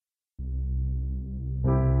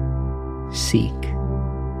Seek.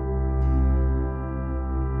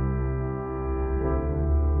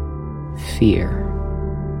 Fear.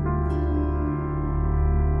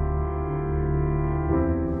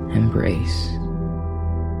 Embrace.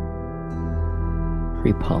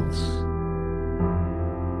 Repulse.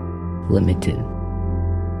 Limited.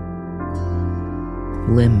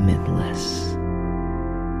 Limitless.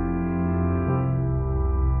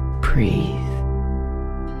 Breathe.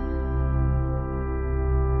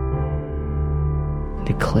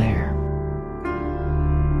 Declare.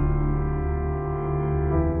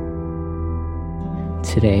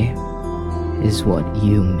 Today is what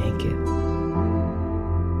you make it.